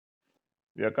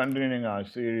We are continuing our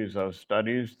series of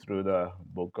studies through the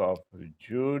book of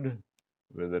Jude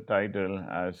with the title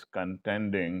as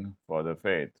Contending for the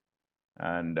Faith.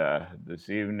 And this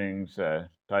evening's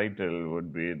title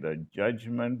would be The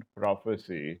Judgment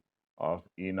Prophecy of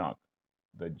Enoch.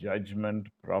 The Judgment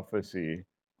Prophecy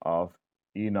of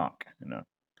Enoch.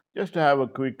 Just to have a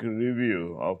quick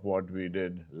review of what we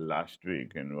did last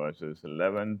week in verses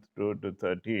 11 through to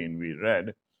 13, we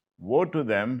read, Woe to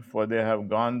them, for they have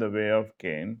gone the way of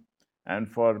Cain, and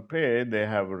for pay they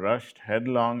have rushed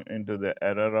headlong into the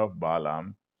error of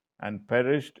Balaam, and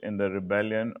perished in the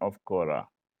rebellion of Korah.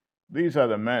 These are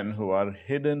the men who are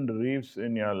hidden reefs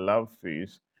in your love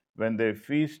feast when they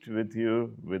feast with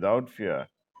you without fear,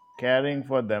 carrying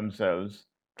for themselves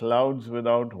clouds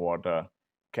without water,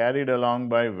 carried along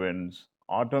by winds,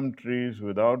 autumn trees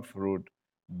without fruit,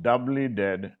 doubly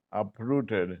dead,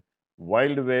 uprooted,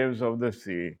 wild waves of the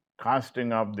sea,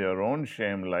 casting up their own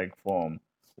shame like foam,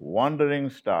 wandering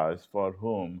stars for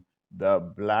whom the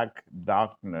black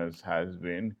darkness has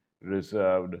been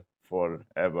reserved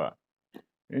forever.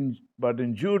 But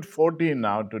in Jude 14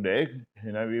 now today,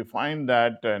 we find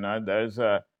that there's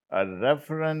a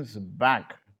reference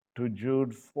back to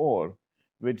Jude 4,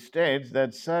 which states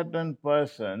that certain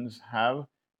persons have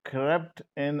crept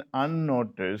in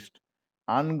unnoticed,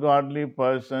 ungodly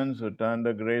persons who turn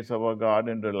the grace of our God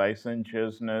into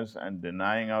licentiousness and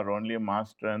denying our only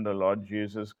Master and the Lord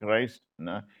Jesus Christ.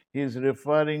 He's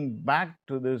referring back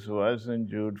to this verse in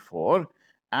Jude 4,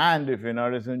 and if you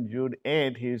notice in Jude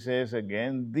 8, he says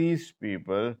again, these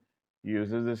people,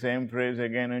 uses the same phrase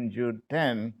again in Jude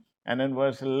 10. And in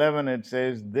verse 11, it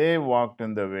says, they walked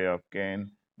in the way of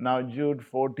Cain. Now, Jude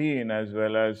 14 as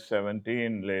well as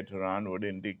 17 later on would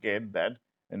indicate that.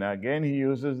 And again, he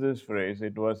uses this phrase,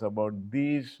 it was about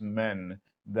these men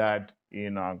that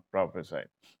Enoch prophesied.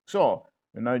 So,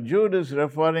 Jude is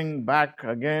referring back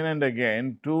again and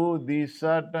again to these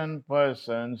certain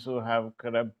persons who have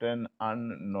crept in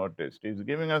unnoticed. He's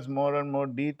giving us more and more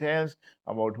details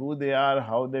about who they are,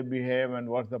 how they behave, and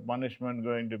what's the punishment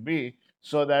going to be,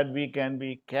 so that we can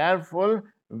be careful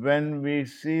when we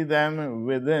see them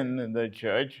within the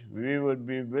church. We would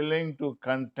be willing to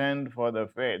contend for the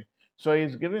faith. So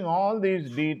he's giving all these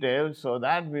details so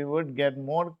that we would get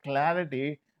more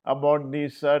clarity about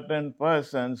these certain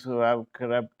persons who have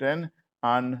crept in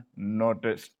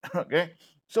unnoticed. Okay,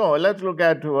 so let's look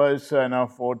at verse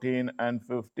 14 and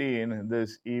 15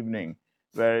 this evening,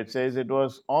 where it says, it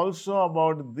was also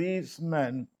about these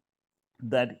men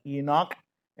that Enoch,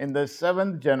 in the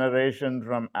seventh generation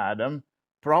from Adam,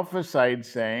 prophesied,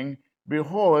 saying,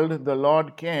 Behold, the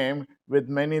Lord came with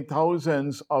many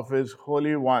thousands of his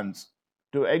holy ones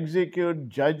to execute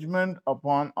judgment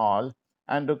upon all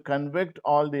and to convict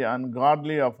all the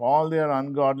ungodly of all their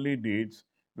ungodly deeds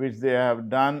which they have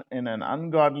done in an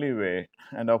ungodly way,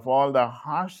 and of all the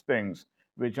harsh things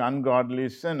which ungodly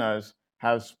sinners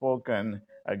have spoken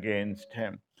against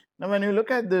him. Now, when you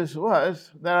look at this verse,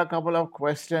 there are a couple of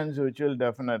questions which will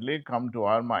definitely come to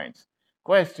our minds.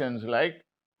 Questions like,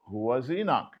 who was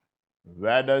Enoch?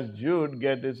 Where does Jude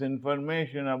get his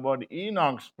information about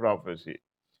Enoch's prophecy?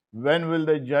 When will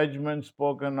the judgment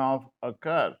spoken of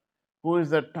occur? Who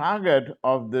is the target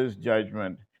of this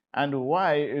judgment? And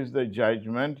why is the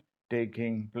judgment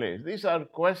taking place? These are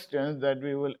questions that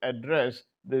we will address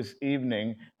this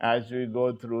evening as we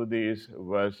go through these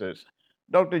verses.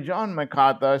 Dr. John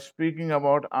MacArthur, speaking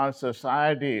about our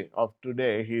society of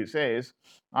today, he says,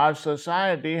 our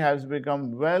society has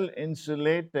become well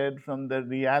insulated from the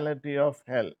reality of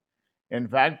hell. In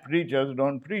fact, preachers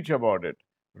don't preach about it.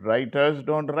 Writers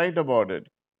don't write about it.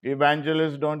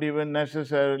 Evangelists don't even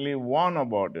necessarily warn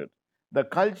about it. The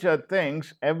culture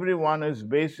thinks everyone is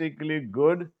basically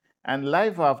good, and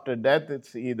life after death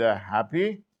it's either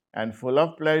happy and full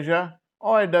of pleasure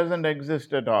or it doesn't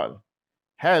exist at all.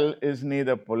 Hell is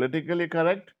neither politically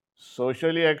correct,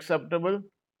 socially acceptable,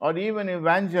 or even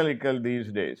evangelical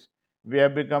these days. We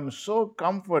have become so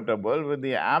comfortable with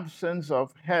the absence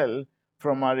of hell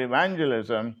from our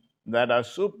evangelism that our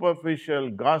superficial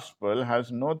gospel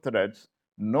has no threats,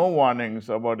 no warnings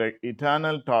about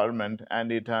eternal torment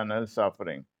and eternal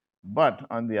suffering. But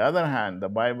on the other hand, the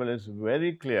Bible is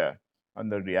very clear on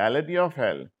the reality of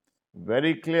hell,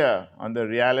 very clear on the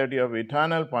reality of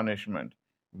eternal punishment,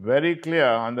 very clear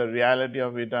on the reality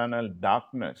of eternal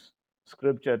darkness.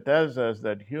 Scripture tells us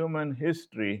that human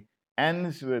history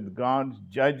ends with God's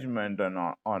judgment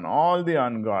on all the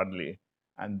ungodly.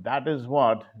 And that is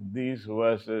what these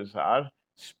verses are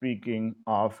speaking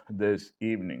of this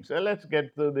evening. So let's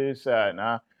get through these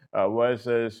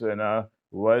verses,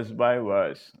 verse by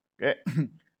verse. Okay.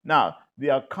 Now, the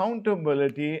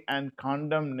accountability and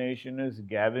condemnation is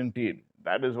guaranteed.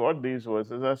 That is what these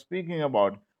verses are speaking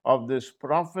about, of this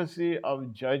prophecy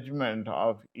of judgment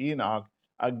of Enoch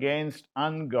against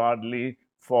ungodly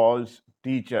false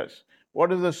teachers.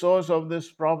 What is the source of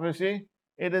this prophecy?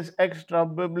 It is extra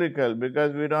biblical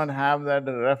because we don't have that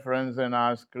reference in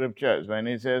our scriptures. When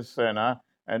he says,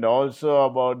 and also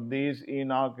about these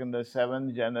Enoch in the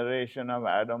seventh generation of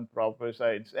Adam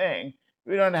prophesied, saying,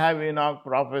 we don't have Enoch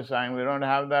prophesying. We don't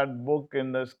have that book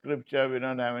in the scripture. We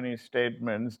don't have any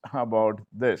statements about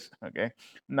this. Okay.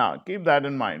 Now, keep that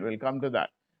in mind. We'll come to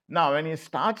that. Now, when he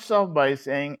starts off by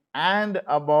saying, and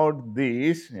about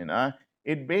these,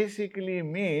 it basically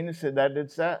means that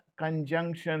it's a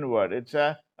conjunction word. It's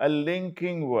a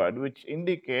linking word, which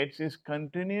indicates he's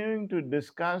continuing to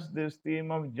discuss this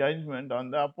theme of judgment on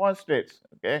the apostates.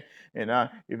 Okay.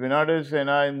 If you notice,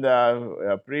 in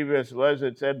the previous verse,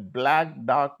 it said, black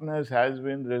darkness has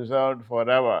been reserved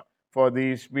forever for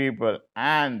these people.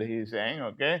 And he's saying,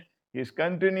 okay, he's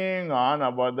continuing on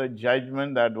about the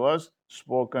judgment that was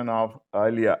spoken of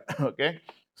earlier. Okay.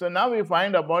 So now we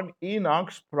find about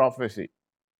Enoch's prophecy.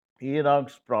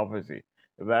 Enoch's prophecy.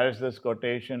 Where is this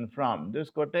quotation from? This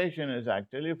quotation is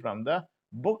actually from the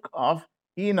book of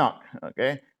Enoch.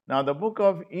 Okay. Now, the book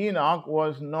of Enoch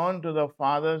was known to the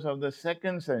fathers of the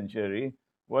second century,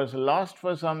 was lost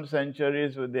for some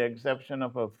centuries with the exception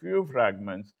of a few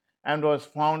fragments, and was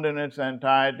found in its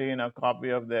entirety in a copy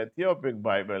of the Ethiopic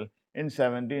Bible in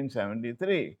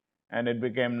 1773. And it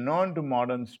became known to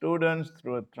modern students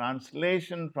through a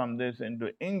translation from this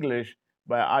into English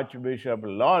by Archbishop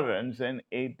Lawrence in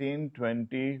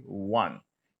 1821.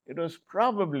 It was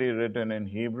probably written in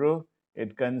Hebrew.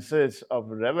 It consists of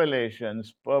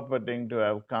revelations purporting to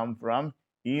have come from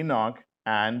Enoch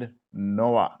and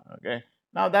Noah. Okay.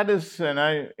 Now that is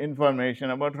information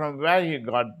about from where he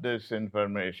got this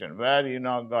information, where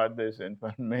Enoch got this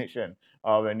information,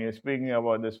 or when you're speaking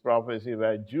about this prophecy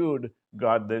where Jude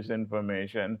got this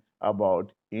information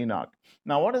about Enoch.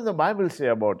 Now, what does the Bible say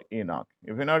about Enoch?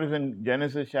 If you notice in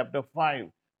Genesis chapter 5,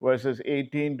 verses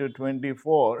 18 to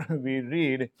 24, we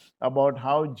read about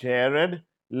how Jared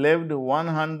lived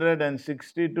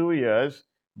 162 years,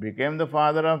 became the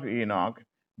father of Enoch.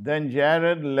 Then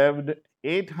Jared lived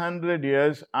 800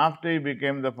 years after he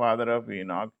became the father of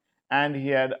Enoch, and he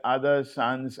had other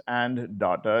sons and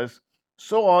daughters.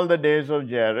 So all the days of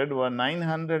Jared were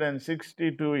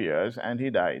 962 years, and he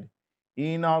died.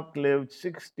 Enoch lived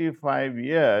 65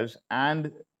 years,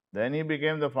 and then he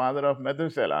became the father of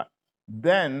Methuselah.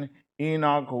 Then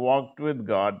Enoch walked with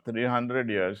God 300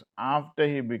 years after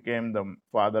he became the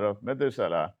father of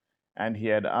Methuselah, and he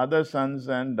had other sons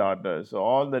and daughters. So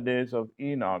all the days of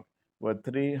Enoch were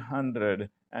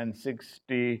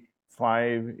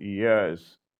 365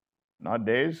 years. Not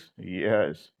days,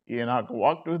 years. Enoch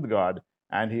walked with God,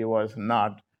 and he was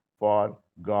not, for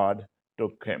God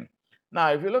took him.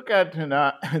 Now, if you look at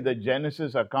the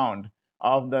Genesis account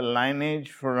of the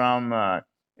lineage from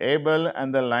Abel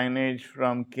and the lineage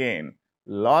from Cain,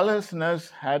 lawlessness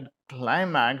had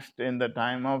climaxed in the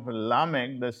time of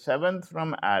Lamech, the seventh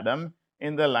from Adam,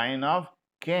 in the line of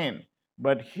Cain.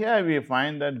 But here we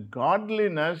find that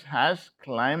godliness has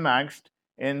climaxed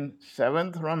in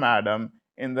seventh from Adam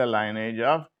in the lineage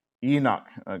of Enoch.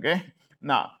 Okay.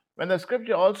 Now, when the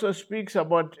scripture also speaks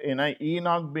about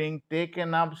Enoch being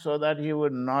taken up so that he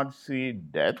would not see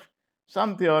death,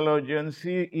 some theologians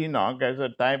see Enoch as a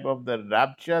type of the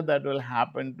rapture that will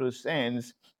happen to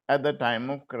saints at the time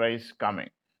of Christ's coming.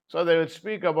 So they would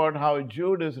speak about how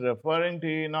Jude is referring to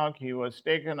Enoch. He was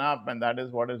taken up, and that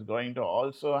is what is going to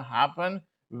also happen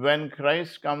when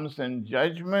Christ comes in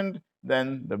judgment.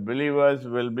 Then the believers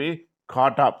will be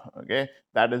caught up. Okay,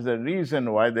 that is the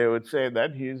reason why they would say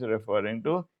that he is referring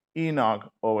to Enoch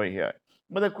over here.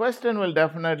 But the question will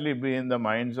definitely be in the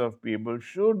minds of people,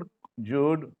 should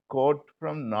Jude quote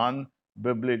from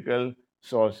non-biblical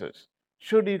sources?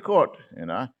 Should he quote?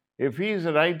 If he is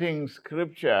writing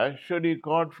scripture, should he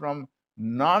quote from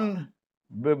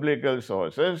non-biblical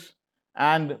sources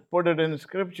and put it in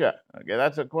scripture? Okay,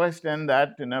 that's a question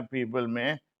that people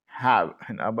may have.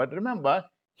 But remember,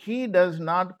 he does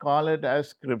not call it as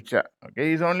scripture.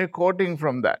 Okay, he's only quoting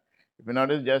from that. If you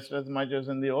notice, just as much as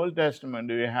in the Old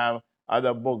Testament, we have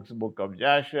other books, book of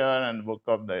Jasher and book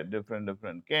of the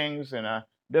different kings.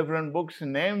 Different books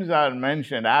names are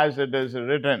mentioned as it is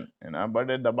written. But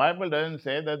the Bible doesn't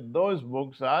say that those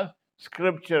books are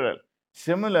scriptural.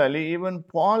 Similarly, even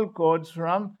Paul quotes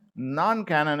from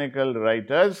non-canonical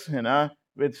writers.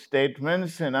 With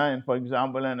statements. For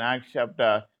example, in Acts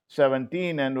chapter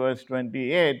 17 and verse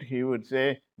 28, he would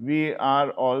say, we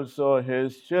are also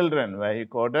his children, where he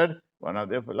quoted one of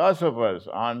the philosophers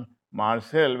on Mars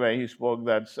Hill, where he spoke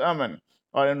that sermon.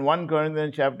 Or in 1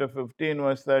 Corinthians chapter 15,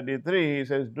 verse 33, he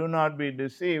says, "Do not be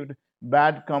deceived.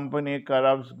 Bad company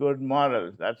corrupts good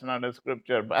morals." That's not a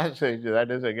scripture passage. That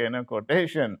is again a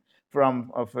quotation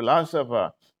from a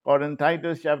philosopher. Or in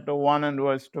Titus chapter 1 and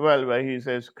verse 12, where he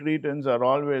says, "Cretans are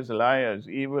always liars,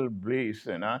 evil beasts,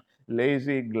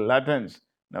 lazy gluttons."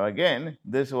 Now, again,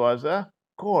 this was a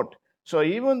quote. So,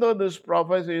 even though this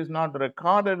prophecy is not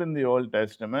recorded in the Old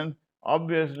Testament,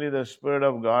 obviously the Spirit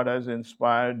of God has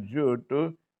inspired Jude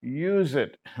to use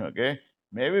it. Okay,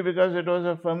 maybe because it was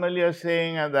a familiar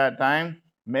saying at that time,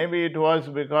 maybe it was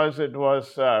because it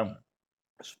was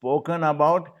spoken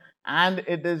about, and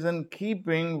it is in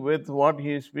keeping with what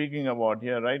he is speaking about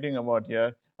here, writing about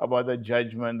here, about the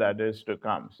judgment that is to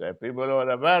come. So people are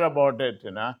aware about it,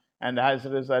 and as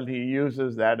a result, he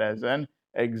uses that as an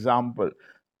example.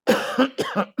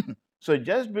 So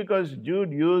just because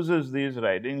Jude uses these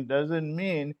writings doesn't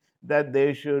mean that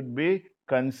they should be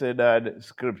considered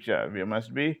scripture. We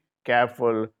must be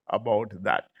careful about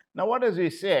that. Now, what does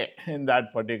he say in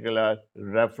that particular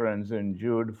reference in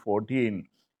Jude 14?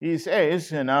 He says,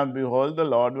 "Behold, the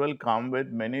Lord will come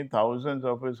with many thousands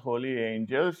of his holy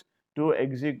angels to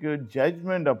execute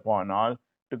judgment upon all,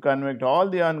 to convict all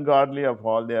the ungodly of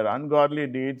all their ungodly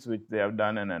deeds which they have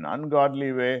done in an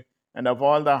ungodly way, and of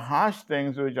all the harsh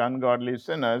things which ungodly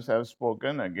sinners have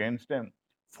spoken against him."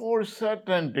 Four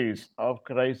certainties of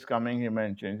Christ's coming he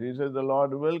mentions. He says the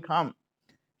Lord will come.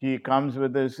 He comes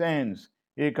with his saints.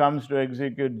 He comes to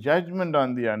execute judgment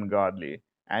on the ungodly,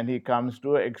 and he comes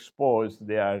to expose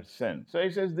their sin. So he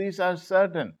says these are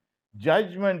certain.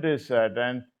 Judgment is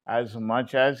certain as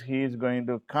much as he is going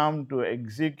to come to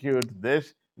execute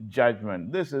this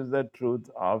judgment. This is the truth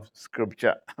of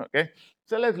Scripture. Okay,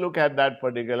 so let's look at that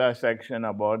particular section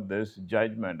about this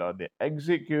judgment or the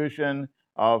execution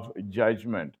of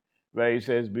judgment, where he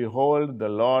says, "Behold, the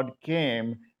Lord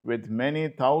came with many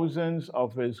thousands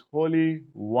of his holy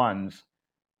ones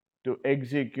to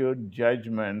execute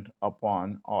judgment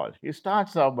upon all." He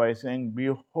starts off by saying,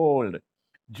 "Behold."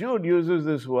 Jude uses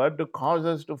this word to cause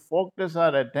us to focus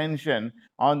our attention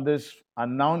on this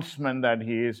announcement that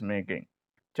he is making.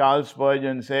 Charles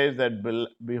Spurgeon says that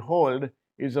 "behold"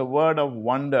 is a word of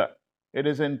wonder. It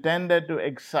is intended to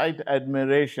excite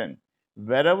admiration.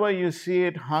 Wherever you see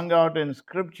it hung out in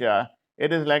Scripture,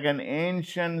 it is like an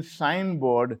ancient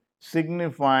signboard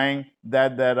signifying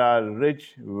that there are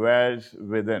rich wares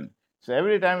within. So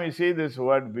every time you see this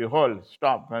word "behold,"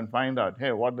 stop and find out,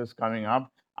 hey, what is coming up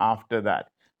after that?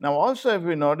 Now, also, if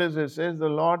we notice, it says the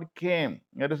Lord came.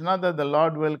 It is not that the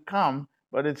Lord will come,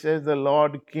 but it says the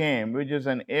Lord came, which is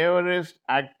an aorist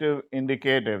active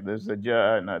indicative. This is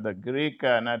the Greek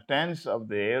tense of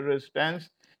the aorist tense.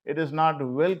 It is not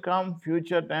will come,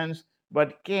 future tense,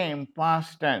 but came,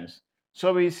 past tense.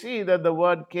 So we see that the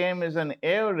word came is an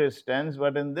aorist tense,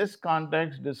 but in this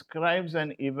context describes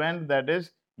an event that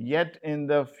is yet in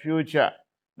the future.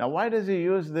 Now, why does he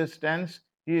use this tense?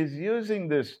 He is using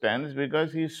this tense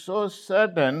because he's so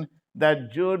certain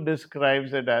that Jude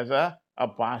describes it as a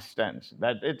past tense,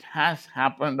 that it has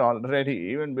happened already.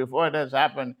 Even before it has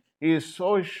happened, he is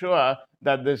so sure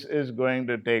that this is going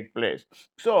to take place.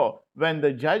 So, when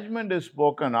the judgment is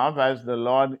spoken of as the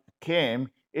Lord came,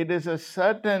 it is a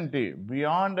certainty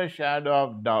beyond a shadow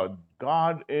of doubt.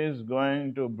 God is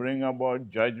going to bring about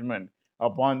judgment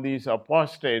upon these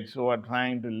apostates who are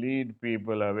trying to lead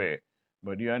people away.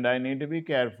 But you and I need to be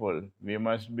careful. We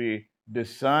must be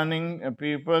discerning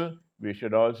people. We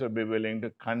should also be willing to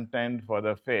contend for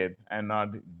the faith and not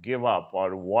give up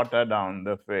or water down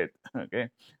the faith. Okay.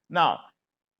 Now,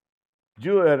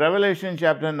 Revelation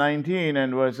chapter 19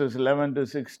 and verses 11 to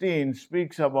 16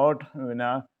 speaks about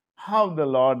how the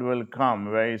Lord will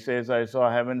come, where he says, "I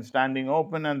saw heaven standing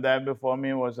open, and there before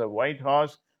me was a white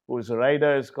horse, whose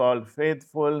rider is called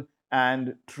Faithful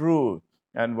and True."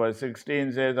 And verse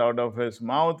 16 says, "Out of his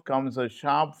mouth comes a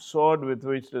sharp sword with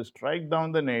which to strike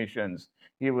down the nations.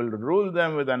 He will rule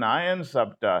them with an iron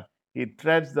scepter. He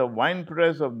treads the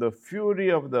winepress of the fury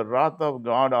of the wrath of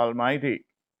God Almighty.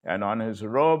 And on his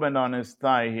robe and on his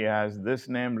thigh, he has this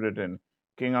name written: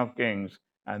 King of Kings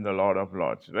and the Lord of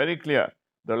Lords." Very clear.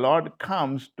 The Lord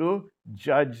comes to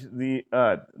judge the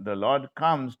earth. The Lord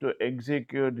comes to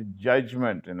execute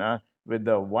judgment, with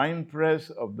the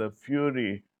winepress of the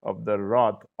fury of the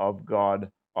wrath of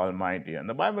God Almighty. And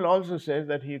the Bible also says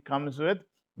that he comes with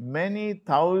many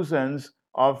thousands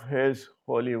of his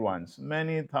holy ones.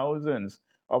 Many thousands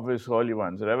of his holy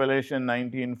ones. Revelation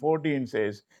 19:14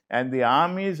 says, "And the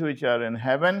armies which are in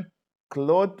heaven,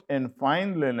 clothed in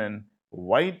fine linen,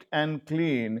 white and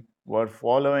clean, were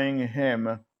following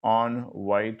him on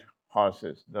white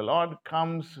horses. The Lord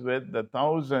comes with the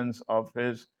thousands of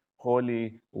his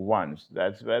holy ones.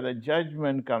 That's where the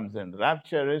judgment comes in.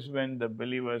 Rapture is when the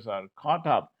believers are caught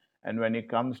up, and when he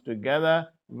comes together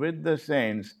with the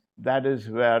saints, that is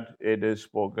where it is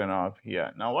spoken of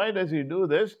here. Now, why does he do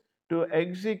this? To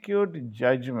execute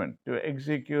judgment, to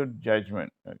execute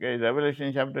judgment. Okay,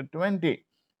 Revelation chapter 20.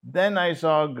 Then I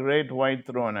saw a great white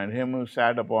throne and him who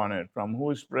sat upon it, from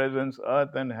whose presence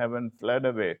earth and heaven fled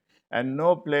away, and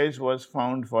no place was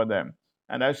found for them.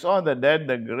 And I saw the dead,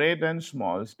 the great and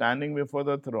small, standing before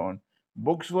the throne.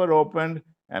 Books were opened.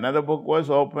 Another book was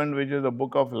opened, which is the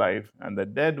book of life. And the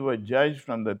dead were judged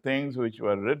from the things which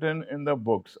were written in the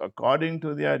books, according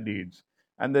to their deeds.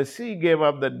 And the sea gave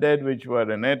up the dead which were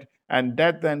in it, and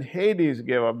death and Hades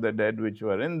gave up the dead which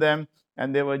were in them,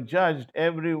 and they were judged,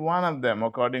 every one of them,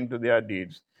 according to their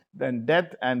deeds. Then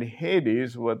death and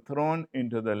Hades were thrown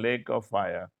into the lake of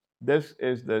fire. This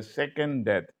is the second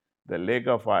death, the lake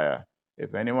of fire.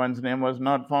 If anyone's name was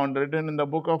not found written in the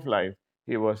book of life,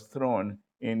 he was thrown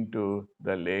into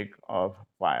the lake of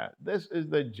fire. This is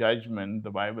the judgment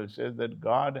the Bible says that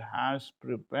God has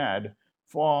prepared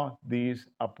for these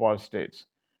apostates.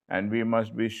 And we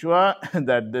must be sure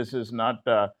that this is not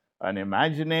an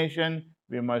imagination.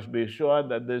 We must be sure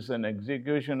that this is an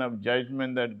execution of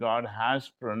judgment that God has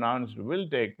pronounced will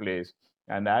take place.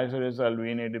 And as a result,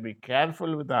 we need to be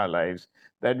careful with our lives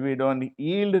that we don't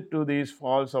yield to these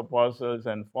false apostles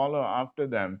and follow after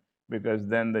them, because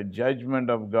then the judgment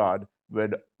of God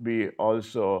would be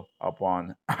also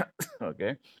upon us.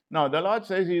 Okay. Now, the Lord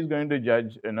says He is going to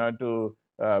judge, to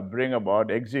bring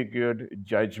about, execute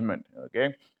judgment.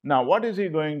 Okay. Now, what is He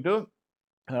going to,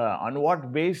 on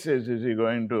what basis is He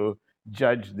going to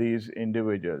judge these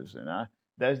individuals?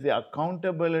 There's the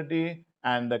accountability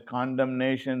and the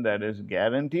condemnation that is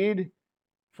guaranteed.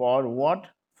 For what?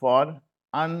 For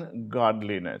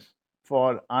ungodliness.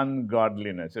 For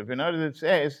ungodliness. If you notice, it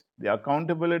says the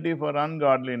accountability for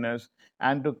ungodliness,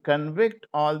 and to convict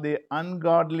all the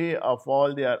ungodly of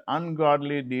all their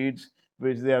ungodly deeds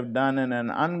which they have done in an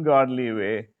ungodly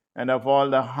way, and of all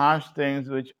the harsh things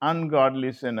which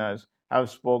ungodly sinners have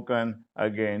spoken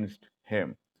against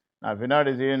him. Now, if you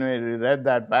notice, when we read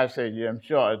that passage, I'm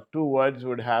sure two words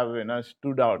would have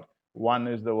stood out. One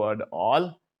is the word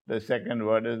all. The second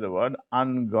word is the word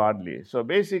ungodly. So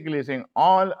basically saying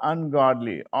all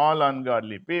ungodly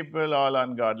people, all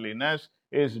ungodliness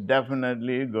is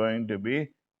definitely going to be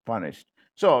punished.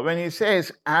 So when he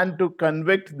says, and to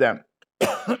convict them,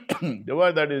 the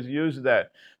word that is used there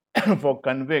for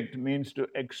convict means to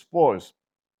expose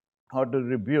or to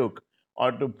rebuke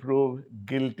or to prove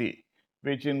guilty,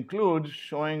 which includes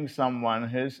showing someone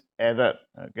his error.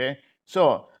 Okay.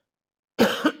 So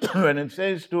when it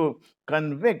says to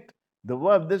convict, the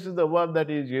verb, this is the verb that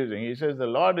he's using. He says the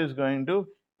Lord is going to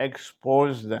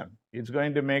expose them. It's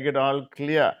going to make it all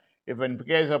clear. If in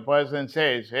case a person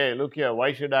says, hey, look here,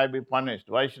 why should I be punished?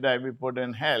 Why should I be put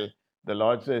in hell? The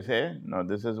Lord says, hey, no,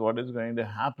 this is what is going to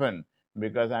happen,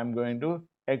 because I'm going to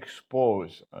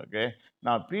expose. Okay.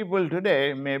 Now, people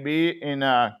today may be in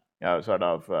a sort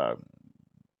of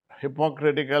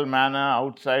hypocritical manner,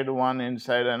 outside one,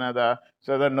 inside another,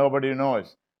 so that nobody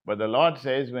knows. But the Lord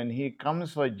says when He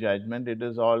comes for judgment, it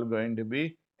is all going to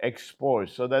be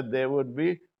exposed, so that they would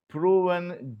be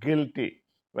proven guilty.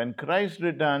 When Christ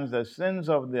returns, the sins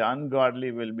of the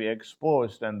ungodly will be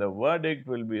exposed, and the verdict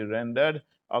will be rendered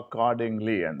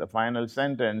accordingly. And the final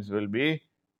sentence will be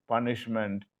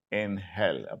punishment in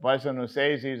hell. A person who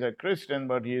says he's a Christian,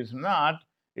 but he is not,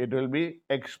 it will be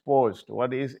exposed.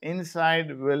 What is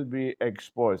inside will be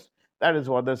exposed. That is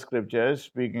what the scripture is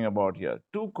speaking about here.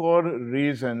 Two core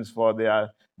reasons for their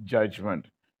judgment.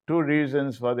 Two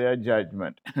reasons for their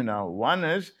judgment. Now, one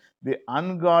is the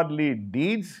ungodly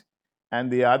deeds, and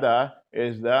the other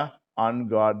is the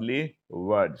ungodly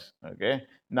words. Okay.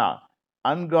 Now,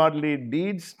 ungodly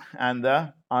deeds and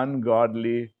the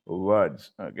ungodly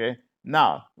words. Okay.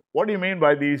 Now, what do you mean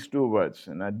by these two words?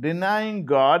 Denying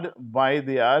God by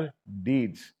their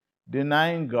deeds.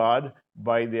 Denying God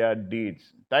by their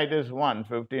deeds. Titus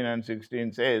 1:15 and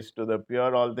 16 says, to the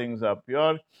pure all things are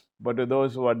pure, but to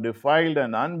those who are defiled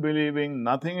and unbelieving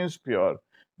nothing is pure.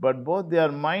 But both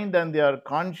their mind and their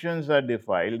conscience are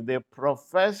defiled. They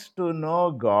profess to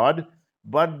know God,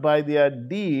 but by their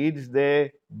deeds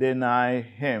they deny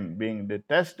Him, being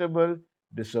detestable,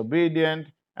 disobedient,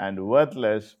 and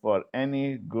worthless for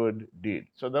any good deed.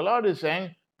 So the Lord is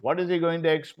saying, what is He going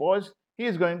to expose? He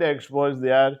is going to expose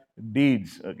their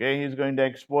deeds. Okay, He's going to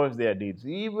expose their deeds.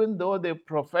 Even though they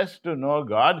profess to know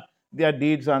God, their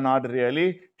deeds are not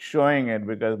really showing it,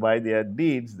 because by their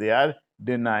deeds they are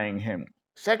denying Him.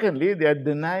 Secondly, they are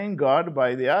denying God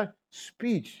by their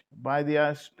speech, by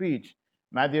their speech.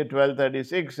 Matthew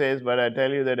 12:36 says, "But I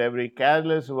tell you that every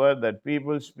careless word that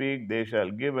people speak, they shall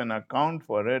give an account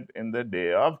for it in the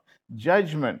day of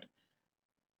judgment."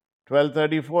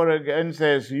 12:34 again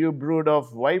says, "You brood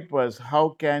of vipers, how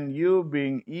can you,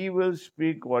 being evil,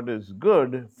 speak what is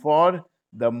good? For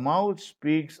the mouth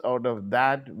speaks out of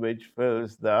that which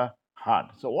fills the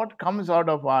heart." So, what comes out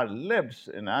of our lips,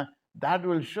 that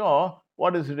will show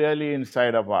what is really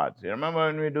inside of us. You remember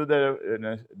when we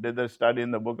did the study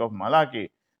in the book of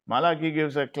Malachi? Malachi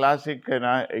gives a classic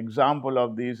example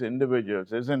of these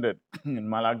individuals, isn't it? In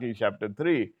Malachi chapter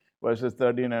 3, verses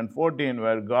 13 and 14,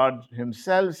 where God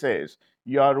Himself says,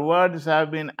 "Your words have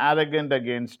been arrogant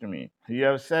against me. You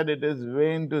have said it is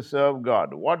vain to serve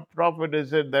God. What profit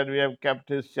is it that we have kept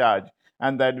His charge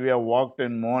and that we have walked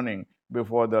in mourning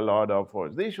before the Lord of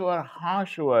hosts?" These were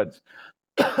harsh words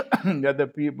that the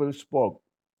people spoke.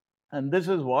 And this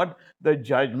is what the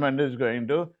judgment is going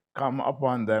to come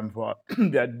upon them for.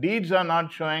 Their deeds are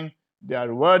not showing,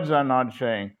 their words are not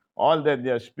showing. All that they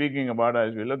are speaking about,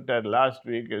 as we looked at last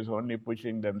week, is only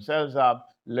pushing themselves up,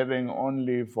 living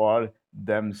only for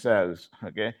themselves.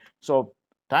 Okay? So,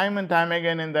 time and time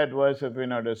again in that verse, if we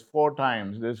notice, 4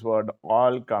 times this word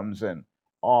all comes in.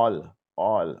 All.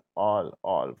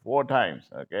 4 times.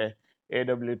 Okay?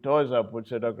 A.W. Tozer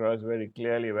puts it across very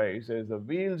clearly where he says, "The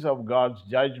wheels of God's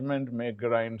judgment may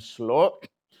grind slow,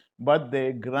 but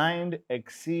they grind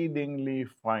exceedingly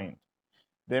fine."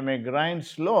 They may grind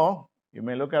slow. You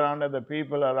may look around at the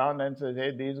people around and say,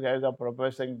 "Hey, these guys are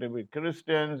professing to be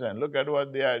Christians and look at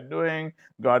what they are doing.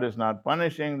 God is not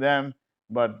punishing them."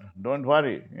 But don't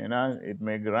worry, it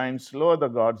may grind slow, the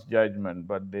God's judgment,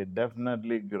 but they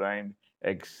definitely grind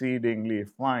exceedingly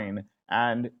fine,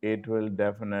 and it will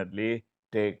definitely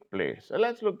take place. So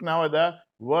let's look now at the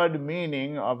word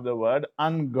meaning of the word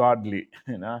ungodly.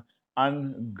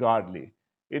 Ungodly.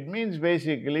 It means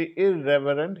basically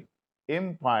irreverent,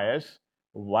 impious,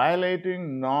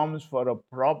 violating norms for a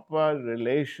proper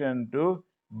relation to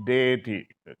deity.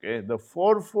 Okay, the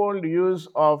fourfold use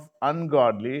of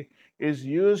ungodly is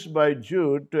used by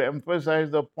Jude to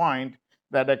emphasize the point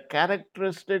that a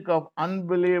characteristic of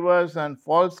unbelievers and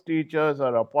false teachers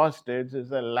or apostates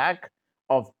is a lack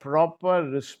of proper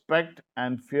respect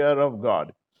and fear of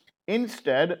God.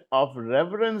 Instead of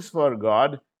reverence for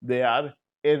God, they are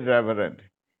irreverent.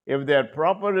 If they had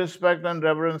proper respect and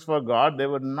reverence for God, they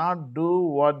would not do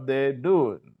what they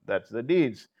do, that's the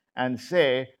deeds, and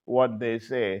say what they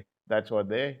say, that's what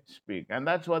they speak. And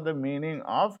that's what the meaning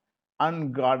of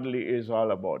ungodly is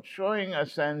all about, showing a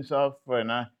sense of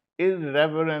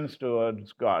irreverence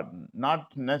towards God,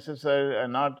 not necessarily,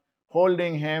 not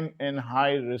holding Him in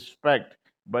high respect,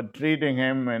 but treating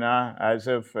Him as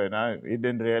if it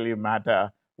didn't really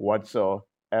matter whatsoever.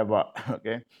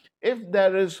 Okay, if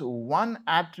there is one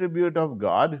attribute of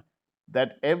God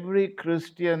that every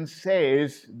Christian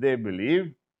says they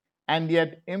believe and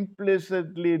yet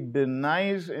implicitly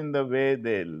denies in the way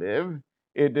they live,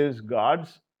 it is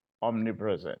God's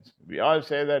omnipresence. We all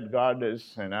say that God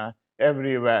is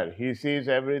everywhere. He sees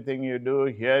everything you do,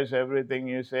 hears everything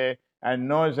you say, and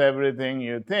knows everything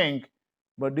you think.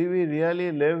 But do we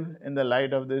really live in the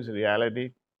light of this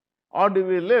reality? Or do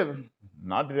we live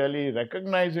not really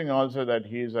recognizing also that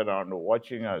He is around,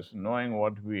 watching us, knowing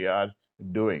what we are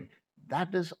doing?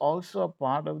 That is also a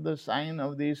part of the sign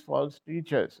of these false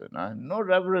teachers. No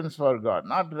reverence for God,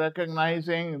 not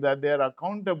recognizing that they are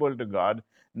accountable to God,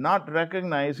 not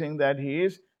recognizing that He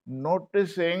is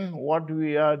noticing what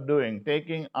we are doing,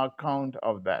 taking account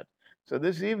of that. So,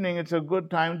 this evening, it's a good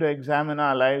time to examine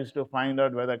our lives to find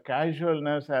out whether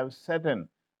casualness has set in,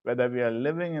 whether we are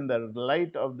living in the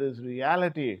light of this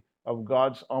reality of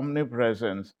God's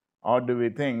omnipresence, or do we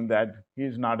think that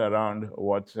He's not around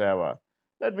whatsoever.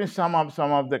 Let me sum up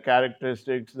some of the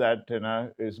characteristics that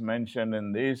is mentioned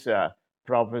in this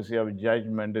prophecy of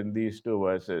judgment in these 2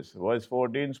 verses. Verse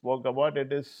 14 spoke about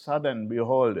it is sudden,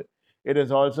 behold. It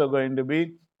is also going to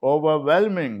be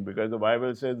overwhelming because the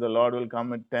Bible says the Lord will come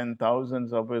with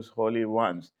 10,000s of His holy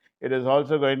ones. It is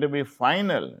also going to be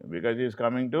final because He is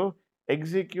coming to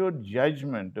execute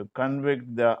judgment to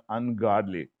convict the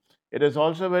ungodly. It is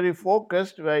also very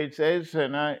focused where it says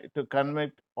to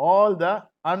convict all the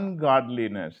ungodly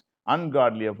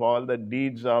of all the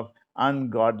deeds of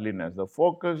ungodliness. The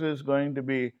focus is going to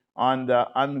be on the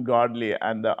ungodly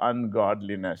and the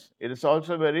ungodliness. It is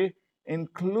also very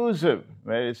inclusive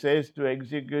where it says to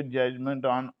execute judgment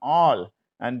on all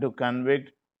and to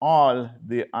convict all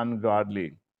the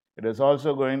ungodly. It is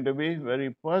also going to be very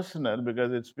personal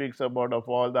because it speaks about of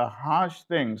all the harsh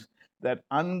things that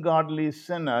ungodly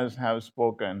sinners have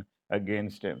spoken,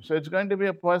 against him. So it's going to be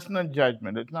a personal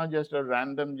judgment. It's not just a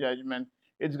random judgment.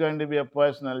 It's going to be a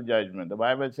personal judgment. The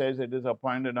Bible says it is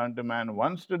appointed unto man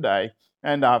once to die,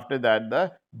 and after that,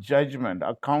 the judgment,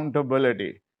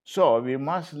 accountability. So we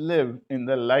must live in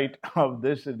the light of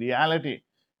this reality.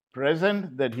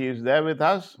 Present, that he is there with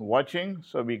us, watching,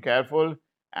 so be careful.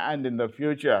 And in the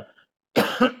future,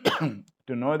 to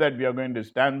know that we are going to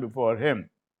stand before him.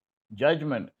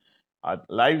 Judgment. Our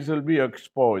lives will be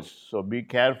exposed, so be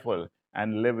careful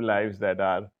and live lives that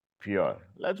are pure.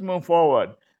 Let's move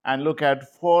forward and look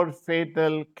at four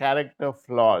fatal character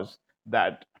flaws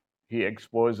that he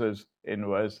exposes in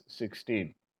verse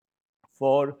 16.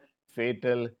 Four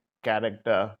fatal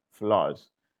character flaws,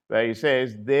 where he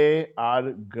says they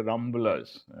are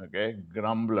grumblers. Okay,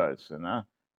 grumblers,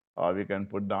 or we can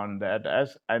put down that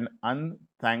as an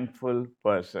unthankful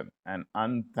person. An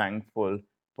unthankful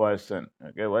person.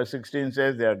 Okay, verse 16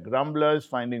 says they are grumblers,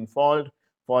 finding fault,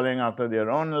 following after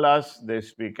their own lusts. They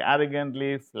speak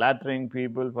arrogantly, flattering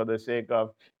people for the sake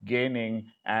of gaining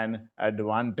an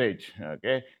advantage.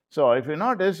 Okay, so if you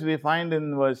notice, we find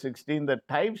in verse 16 the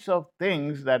types of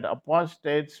things that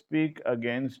apostates speak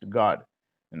against God.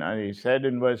 He said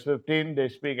in verse 15, they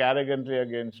speak arrogantly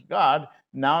against God.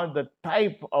 Now the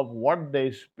type of what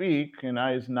they speak,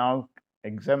 is now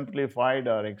exemplified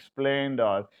or explained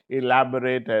or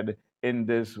elaborated in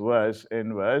this verse,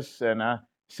 in verse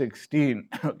 16.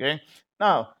 Okay.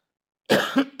 Now,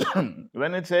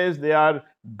 when it says they are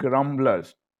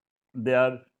grumblers, they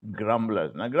are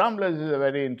grumblers. Now, grumblers is a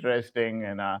very interesting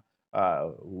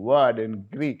word in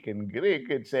Greek. In Greek,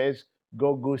 it says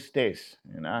gogustes,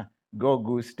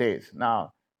 gogustes.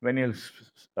 Now, when you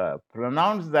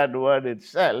pronounce that word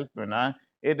itself,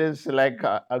 it is like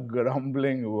a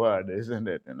grumbling word, isn't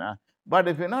it? But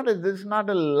if you notice, this is not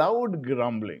a loud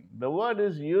grumbling. The word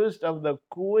is used of the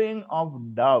cooing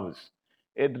of doves.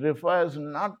 It refers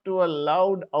not to a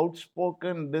loud,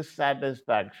 outspoken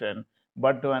dissatisfaction,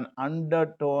 but to an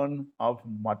undertone of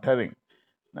muttering.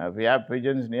 Now, if we have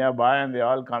pigeons nearby and they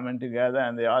all come in together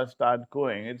and they all start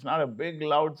cooing, it's not a big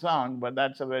loud sound, but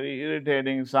that's a very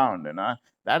irritating sound.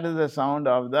 That is the sound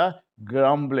of the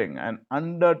grumbling, an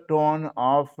undertone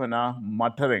of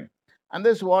muttering. And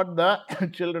this is what the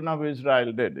children of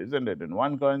Israel did, isn't it? In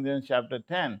 1 Corinthians chapter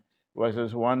 10,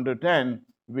 verses 1 to 10,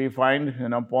 we find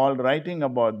Paul writing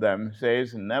about them,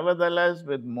 says, nevertheless,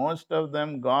 with most of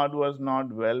them God was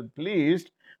not well pleased,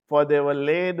 for they were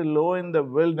laid low in the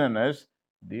wilderness.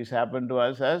 These happen to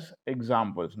us as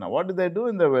examples. Now, what did they do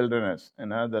in the wilderness?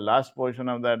 The last portion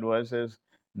of that verse is,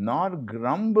 nor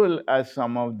grumble as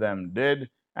some of them did,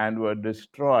 and were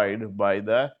destroyed by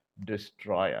the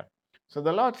destroyer. So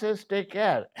the Lord says, take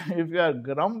care. If you are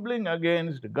grumbling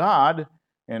against God,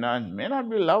 it may not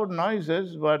be loud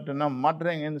noises, but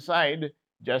muttering inside,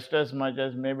 just as much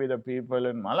as maybe the people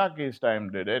in Malachi's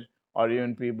time did it, or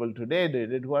even people today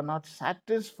did it, who are not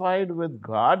satisfied with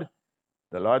God.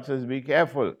 The Lord says, be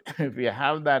careful. If you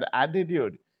have that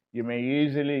attitude, you may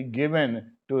easily give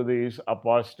in to these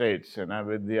apostates,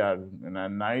 with their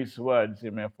nice words,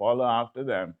 you may follow after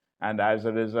them, and as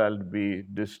a result, be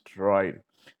destroyed.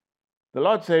 The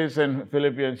Lord says in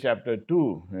Philippians chapter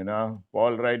 2,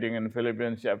 Paul writing in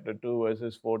Philippians chapter 2,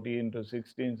 verses 14 to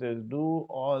 16 says, do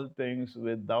all things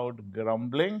without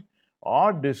grumbling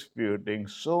or disputing,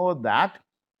 so that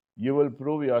you will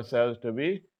prove yourselves to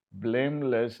be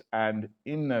blameless and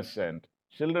innocent,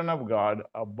 children of God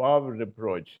above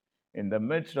reproach, in the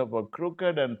midst of a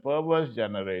crooked and perverse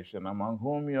generation, among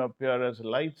whom you appear as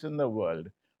lights in the world,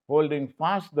 holding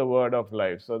fast the word of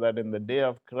life, so that in the day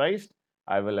of Christ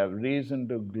I will have reason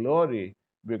to glory,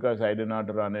 because I do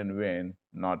not run in vain,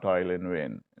 nor toil in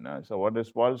vain. So what is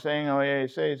Paul saying? He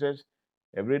says,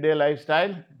 everyday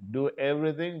lifestyle, do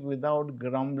everything without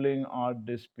grumbling or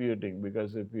disputing,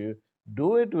 because if you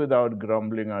do it without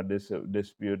grumbling or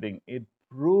disputing, it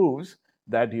proves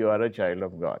that you are a child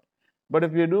of God. But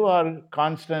if you do or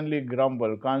constantly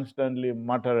grumble, constantly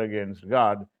mutter against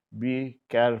God, be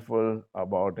careful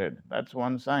about it. That's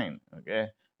one sign. Okay.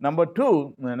 Number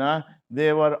two,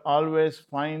 they were always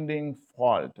finding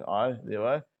fault, or they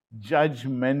were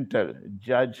judgmental.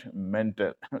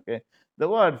 Judgmental. Okay. The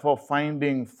word for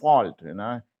finding fault,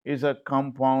 is a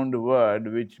compound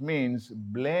word which means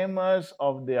blamers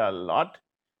of their lot,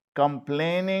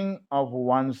 complaining of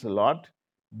one's lot,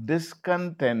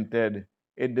 discontented.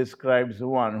 It describes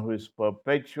one who is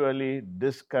perpetually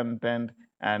discontent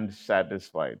and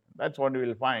satisfied. That's what you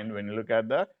will find when you look at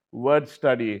the word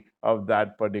study of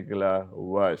that particular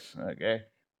verse. Okay,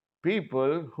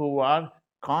 people who are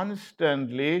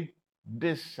constantly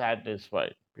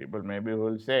dissatisfied. People maybe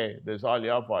will say, this is all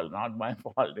your fault, not my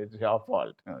fault, it's your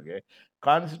fault. Okay.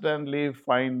 constantly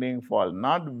finding fault,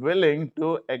 not willing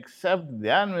to accept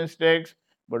their mistakes,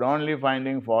 but only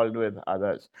finding fault with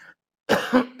others.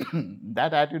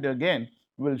 That attitude again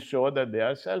will show that they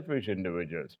are selfish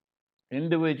individuals.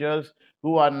 Individuals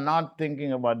who are not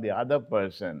thinking about the other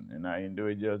person,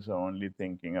 individuals are only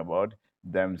thinking about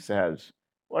themselves.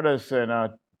 What does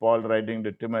Paul writing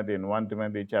to Timothy in 1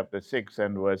 Timothy chapter 6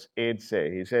 and verse 8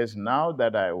 say? He says, now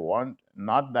that I want,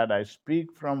 not that I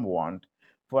speak from want,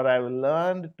 for I've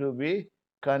learned to be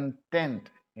content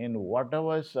in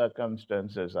whatever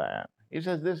circumstances I am. He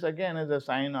says this again is a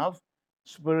sign of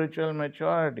spiritual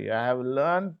maturity. I have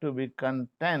learned to be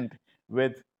content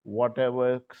with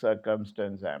whatever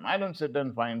circumstance I am. I don't sit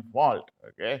and find fault.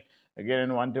 Okay. Again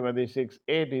in 1 Timothy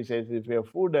 6:8, he says, if we have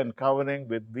food and covering,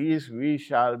 with these we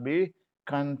shall be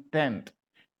content.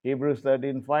 Hebrews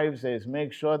 13:5 says,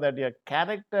 make sure that your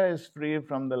character is free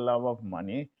from the love of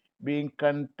money, being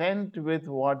content with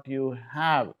what you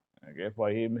have. Okay, for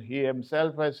him, he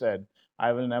himself has said,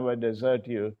 I will never desert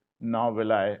you, nor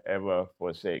will I ever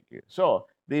forsake you. So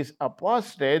these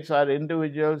apostates are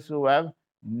individuals who have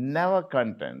never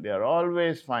content. They are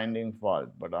always finding fault.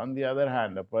 But on the other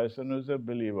hand, a person who's a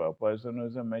believer, a person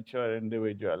who's a mature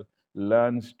individual,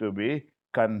 learns to be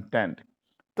content.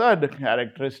 Third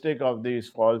characteristic of these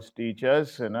false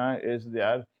teachers, is they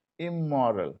are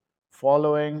immoral,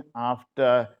 following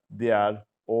after their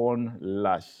own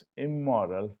lusts.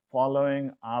 Immoral,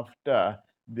 following after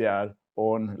their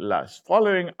own lusts.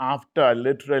 Following after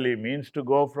literally means to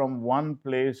go from one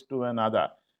place to another.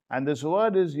 And this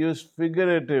word is used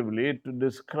figuratively to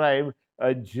describe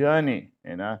a journey,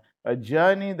 a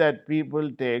journey that people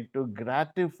take to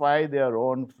gratify their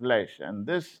own flesh. And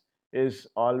this is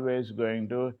always going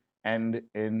to end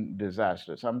in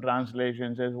disaster. Some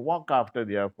translation says, walk after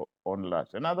their own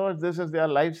lust. In other words, this is their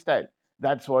lifestyle.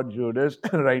 That's what Jude is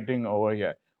writing over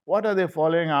here. What are they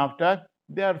following after?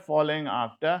 They are following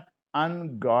after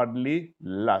ungodly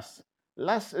lust.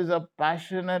 Lust is a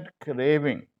passionate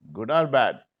craving, good or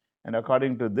bad. And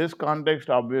according to this context,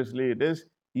 obviously it is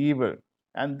evil.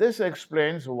 And this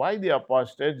explains why the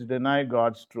apostates deny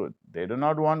God's truth. They do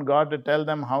not want God to tell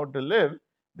them how to live,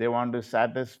 they want to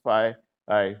satisfy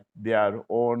their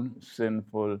own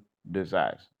sinful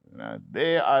desires.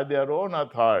 They are their own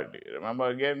authority. Remember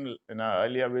again,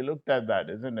 earlier we looked at that,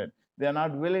 isn't it? They are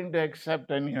not willing to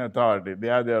accept any authority. They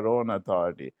are their own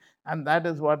authority. And that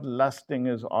is what lusting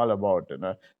is all about.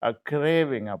 A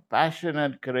craving, a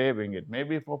passionate craving. It may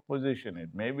be for position, it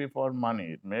may be for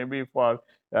money, it may be for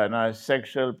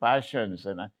sexual passions.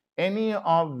 Any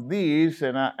of these,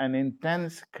 an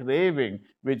intense craving,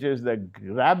 which is the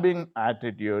grabbing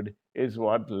attitude, is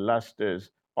what lust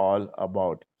is all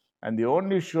about. And the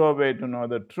only sure way to know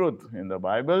the truth in the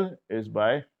Bible is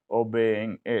by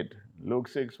obeying it. Luke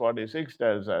 6:46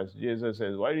 tells us, Jesus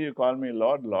says, why do you call me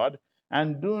Lord, Lord,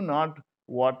 and do not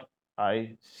what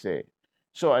I say?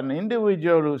 So an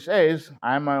individual who says,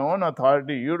 I'm my own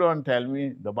authority, you don't tell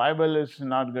me, the Bible is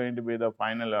not going to be the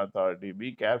final authority.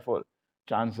 Be careful.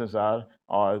 Chances are,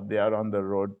 or they are on the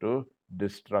road to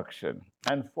destruction.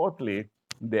 And fourthly,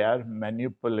 they are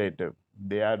manipulative.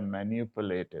 They are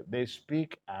manipulative. They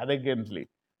speak arrogantly,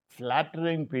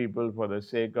 flattering people for the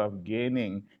sake of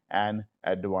gaining an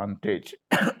advantage.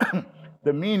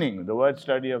 The word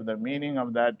study of the meaning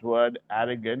of that word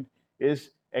arrogant is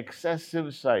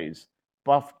excessive size,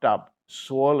 puffed up,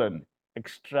 swollen,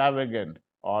 extravagant,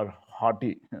 or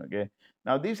haughty. Okay.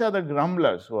 Now, these are the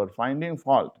grumblers who are finding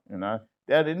fault.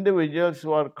 They are individuals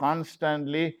who are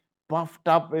constantly puffed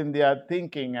up in their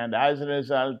thinking, and as a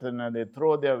result, they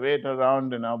throw their weight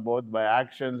around, both by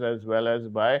actions as well as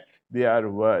by their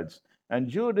words. And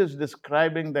Jude is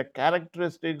describing the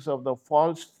characteristics of the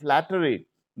false flattery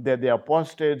that the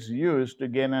apostates use to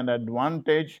gain an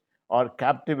advantage or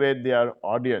captivate their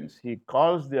audience. He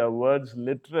calls their words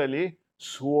literally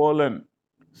swollen.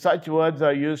 Such words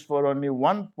are used for only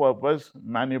one purpose: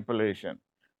 manipulation.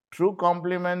 True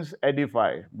compliments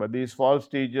edify, but these false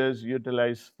teachers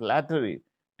utilize flattery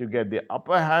to get the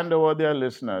upper hand over their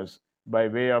listeners by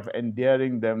way of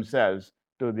endearing themselves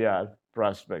to their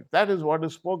prospects. That is what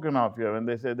is spoken of here when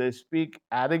they say they speak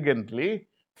arrogantly,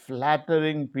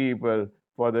 flattering people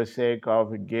for the sake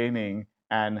of gaining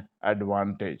an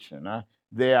advantage.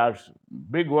 They are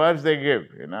big words they give,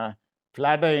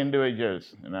 flatter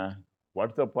individuals.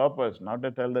 What's the purpose? Not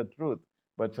to tell the truth,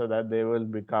 but so that they will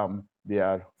become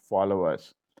their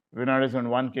followers. We notice in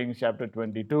 1 Kings chapter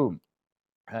 22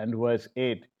 and verse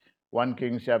 8, 1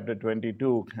 Kings chapter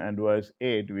 22 and verse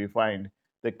 8, we find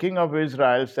the king of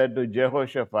Israel said to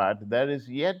Jehoshaphat, there is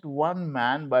yet one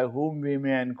man by whom we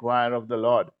may inquire of the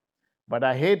Lord, but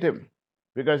I hate him,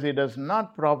 because he does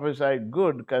not prophesy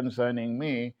good concerning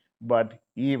me, but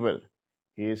evil.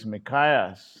 He is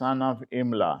Micaiah, son of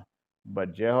Imlah.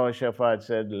 But Jehoshaphat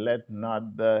said, let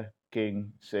not the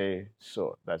king say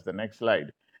so. That's the next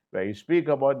slide, where you speak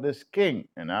about this king,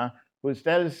 who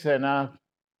tells,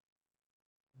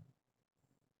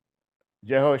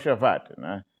 Jehoshaphat,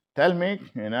 tell me,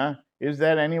 is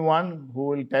there anyone who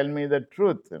will tell me the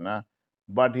truth?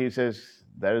 But he says,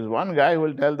 there is one guy who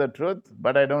will tell the truth,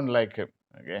 but I don't like him.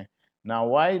 Okay. Now,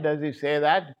 why does he say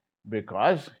that?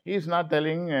 Because he's not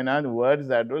telling words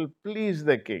that will please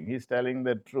the king. He's telling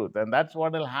the truth. And that's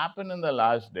what will happen in the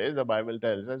last days. The Bible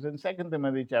tells us in 2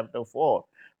 Timothy chapter 4,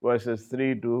 verses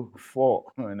 3 to 4.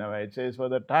 It says, for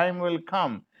the time will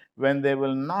come when they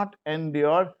will not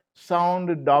endure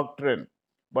sound doctrine,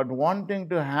 but wanting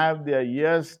to have their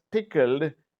ears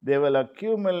tickled, they will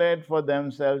accumulate for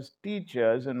themselves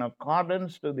teachers in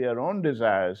accordance to their own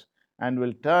desires, and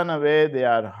will turn away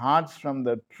their hearts from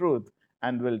the truth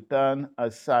and will turn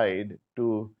aside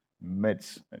to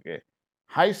myths. Okay.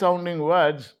 High sounding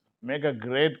words make a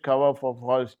great cover for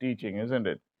false teaching, isn't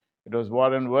it? It was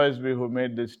Warren Wiersbe who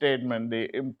made this statement. They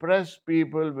impress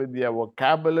people with their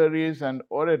vocabularies and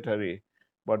oratory,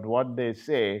 but what they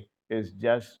say is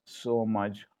just so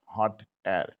much hot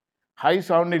air. High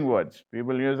sounding words.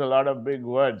 People use a lot of big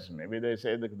words. Maybe they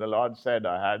say that the Lord said,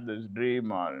 I had this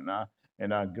dream, or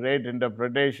great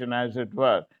interpretation, as it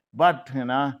were. But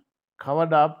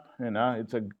covered up,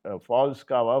 it's a false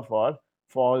cover for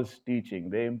false teaching.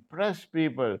 They impress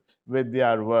people with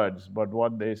their words, but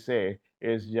what they say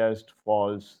is just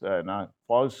falsehood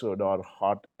or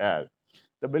hot air.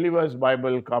 The Believer's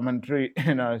Bible commentary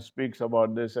speaks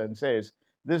about this and says,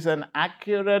 this is an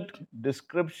accurate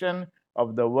description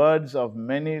of the words of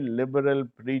many liberal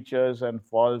preachers and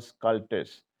false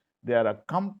cultists. They are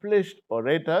accomplished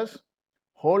orators,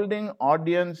 holding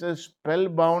audiences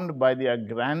spellbound by their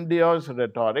grandiose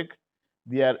rhetoric.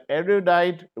 Their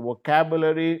erudite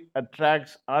vocabulary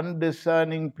attracts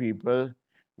undiscerning people.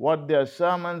 What their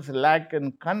sermons lack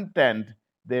in content,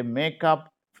 they make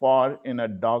up for in a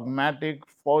dogmatic,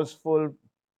 forceful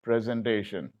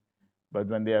presentation. But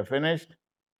when they are finished,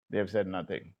 they have said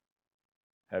nothing.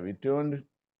 Have you tuned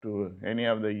to any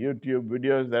of the YouTube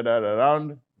videos that are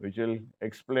around, which will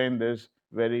explain this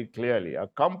very clearly?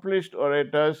 Accomplished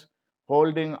orators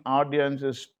holding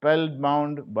audiences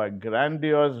spellbound by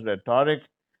grandiose rhetoric,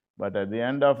 but at the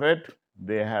end of it,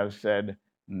 they have said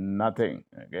nothing.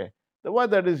 Okay. The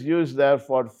word that is used there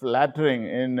for flattering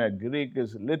in Greek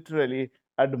is literally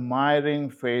admiring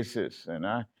faces.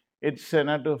 It's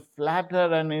to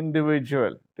flatter an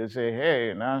individual, to say,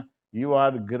 hey, you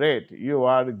are great, you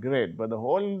are great. But the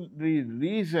whole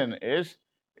reason is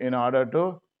in order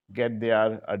to get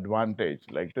their advantage.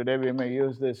 Like today, we may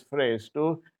use this phrase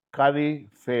to curry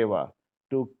favor,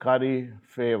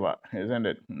 isn't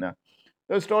it? No.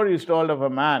 The story is told of a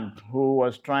man who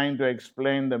was trying to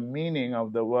explain the meaning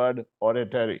of the word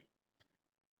oratory.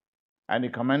 And he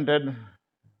commented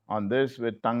on this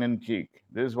with tongue in cheek.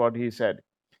 This is what he said.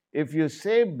 If you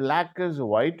say black is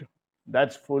white,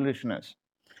 that's foolishness.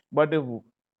 But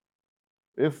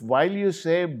if while you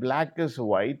say black is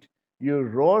white, you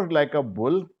roar like a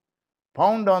bull,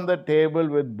 pound on the table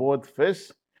with both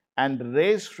fists, and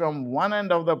race from one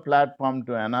end of the platform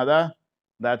to another,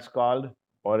 that's called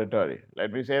oratory.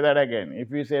 Let me say that again.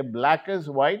 If you say black is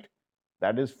white,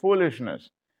 that is foolishness.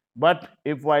 But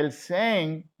if while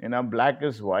saying, black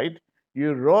is white,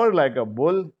 you roar like a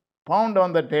bull, pound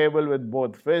on the table with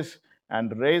both fists,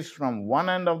 and race from one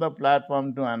end of the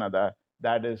platform to another,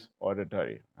 that is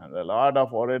oratory. And a lot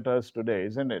of orators today,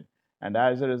 isn't it? And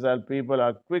as a result, people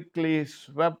are quickly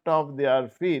swept off their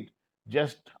feet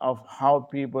just of how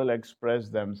people express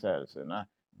themselves.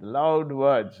 Loud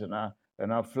words,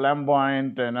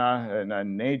 flamboyant,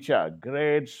 nature,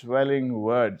 great swelling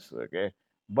words. Okay,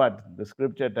 but the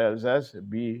scripture tells us,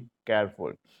 be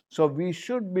careful. So we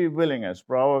should be willing, as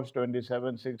Proverbs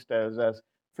 27:6 tells us,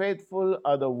 faithful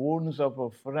are the wounds of a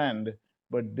friend,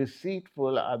 but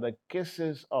deceitful are the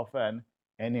kisses of an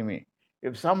enemy.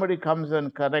 If somebody comes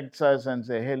and corrects us and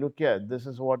say, hey, look here, this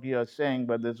is what you're saying,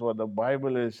 but this is what the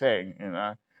Bible is saying,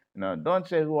 don't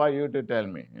say, who are you to tell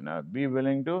me? Be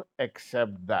willing to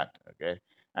accept that. Okay.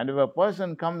 And if a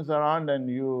person comes around and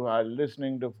you are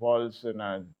listening to false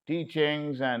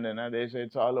teachings and they say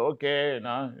it's all okay,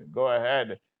 go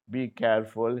ahead, be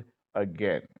careful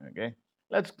again. Okay.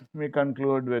 Let me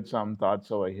conclude with some thoughts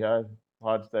over here,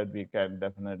 thoughts that we can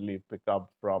definitely pick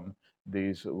up from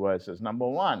these verses. Number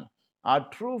one, our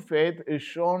true faith is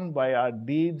shown by our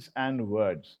deeds and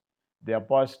words. The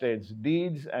apostates'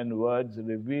 deeds and words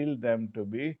reveal them to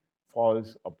be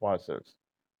false apostles.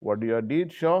 What do your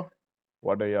deeds show?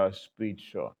 What are your speech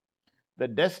show? The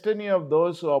destiny of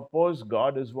those who oppose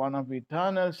God is one of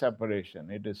eternal separation.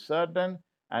 It is certain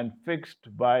and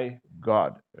fixed by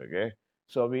God. Okay?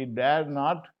 So we dare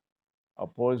not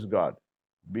oppose God.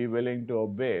 Be willing to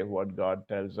obey what God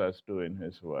tells us to in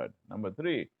His Word. Number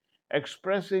three,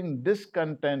 expressing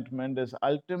discontentment is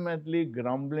ultimately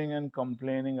grumbling and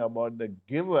complaining about the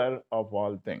giver of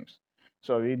all things.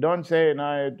 So we don't say,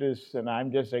 no, it is, and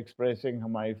I'm just expressing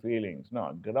my feelings.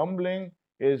 No, grumbling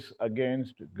is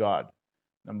against God.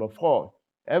 Number four,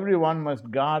 everyone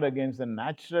must guard against the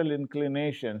natural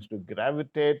inclinations to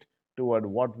gravitate toward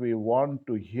what we want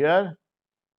to hear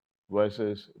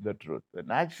versus the truth. The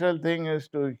natural thing is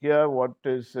to hear what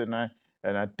is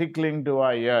tickling to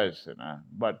our ears,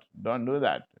 but don't do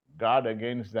that. Guard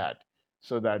against that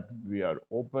so that we are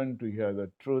open to hear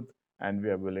the truth and we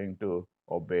are willing to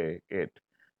obey it.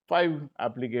 5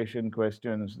 application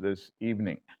questions this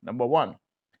evening. Number one,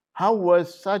 how were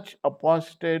such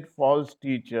apostate false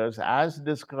teachers, as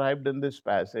described in this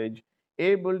passage,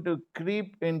 able to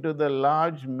creep into the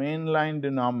large mainline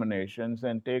denominations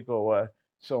and take over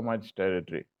so much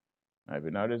territory? I've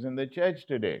been noticed in the church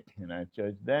today,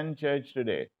 church then, church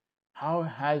today. How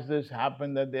has this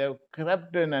happened that they have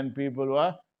crept in and people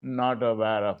were not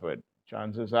aware of it?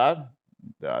 Chances are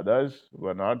the others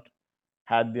were not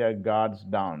had their guards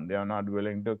down. They are not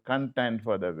willing to contend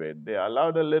for the weight. They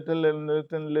allowed a little and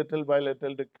little, little by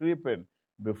little to creep in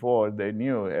before they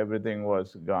knew everything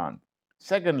was gone.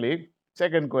 Secondly,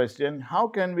 second question, how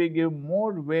can we give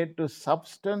more weight to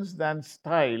substance than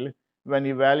style when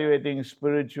evaluating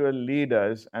spiritual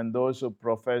leaders and those who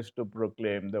profess to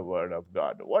proclaim the word of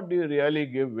God? What do you really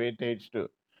give weightage to?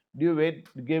 Do you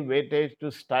give weightage to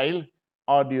style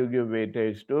or do you give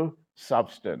weightage to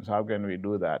substance? How can we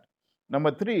do that?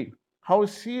 Number three, how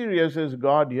serious is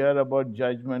God here about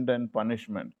judgment and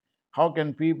punishment? How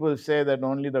can people say that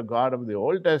only the God of the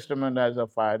Old Testament has a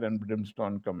fire and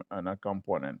brimstone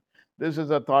component? This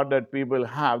is a thought that people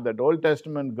have, that Old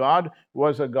Testament God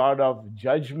was a God of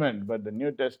judgment, but the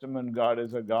New Testament God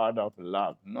is a God of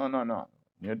love. No, no, no.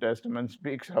 New Testament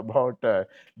speaks about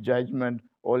judgment.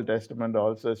 Old Testament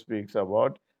also speaks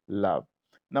about love.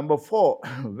 Number four,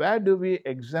 where do we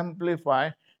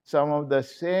exemplify some of the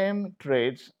same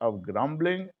traits of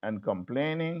grumbling and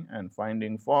complaining and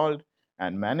finding fault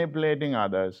and manipulating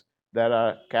others that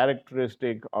are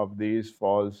characteristic of these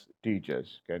false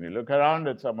teachers? Can you look around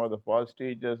at some of the false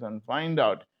teachers and find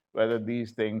out whether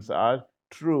these things are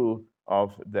true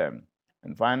of them?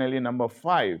 And finally, number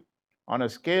five, on a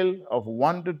scale of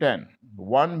 1 to 10,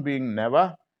 1 being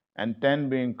never and 10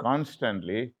 being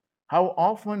constantly, how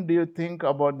often do you think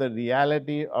about the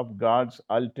reality of God's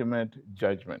ultimate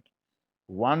judgment?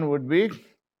 1 would be,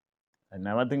 I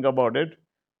never think about it.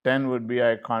 10 would be,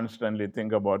 I constantly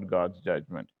think about God's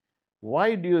judgment.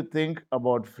 Why do you think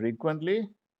about frequently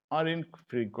or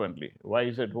infrequently? Why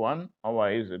is it 1 or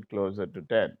why is it closer to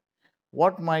 10?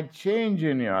 What might change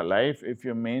in your life if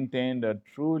you maintained a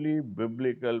truly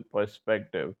biblical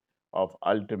perspective of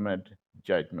ultimate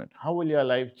judgment? How will your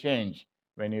life change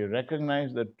when you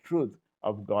recognize the truth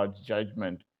of God's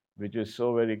judgment, which is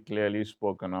so very clearly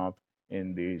spoken of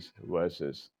in these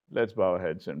verses? Let's bow our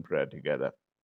heads in prayer together.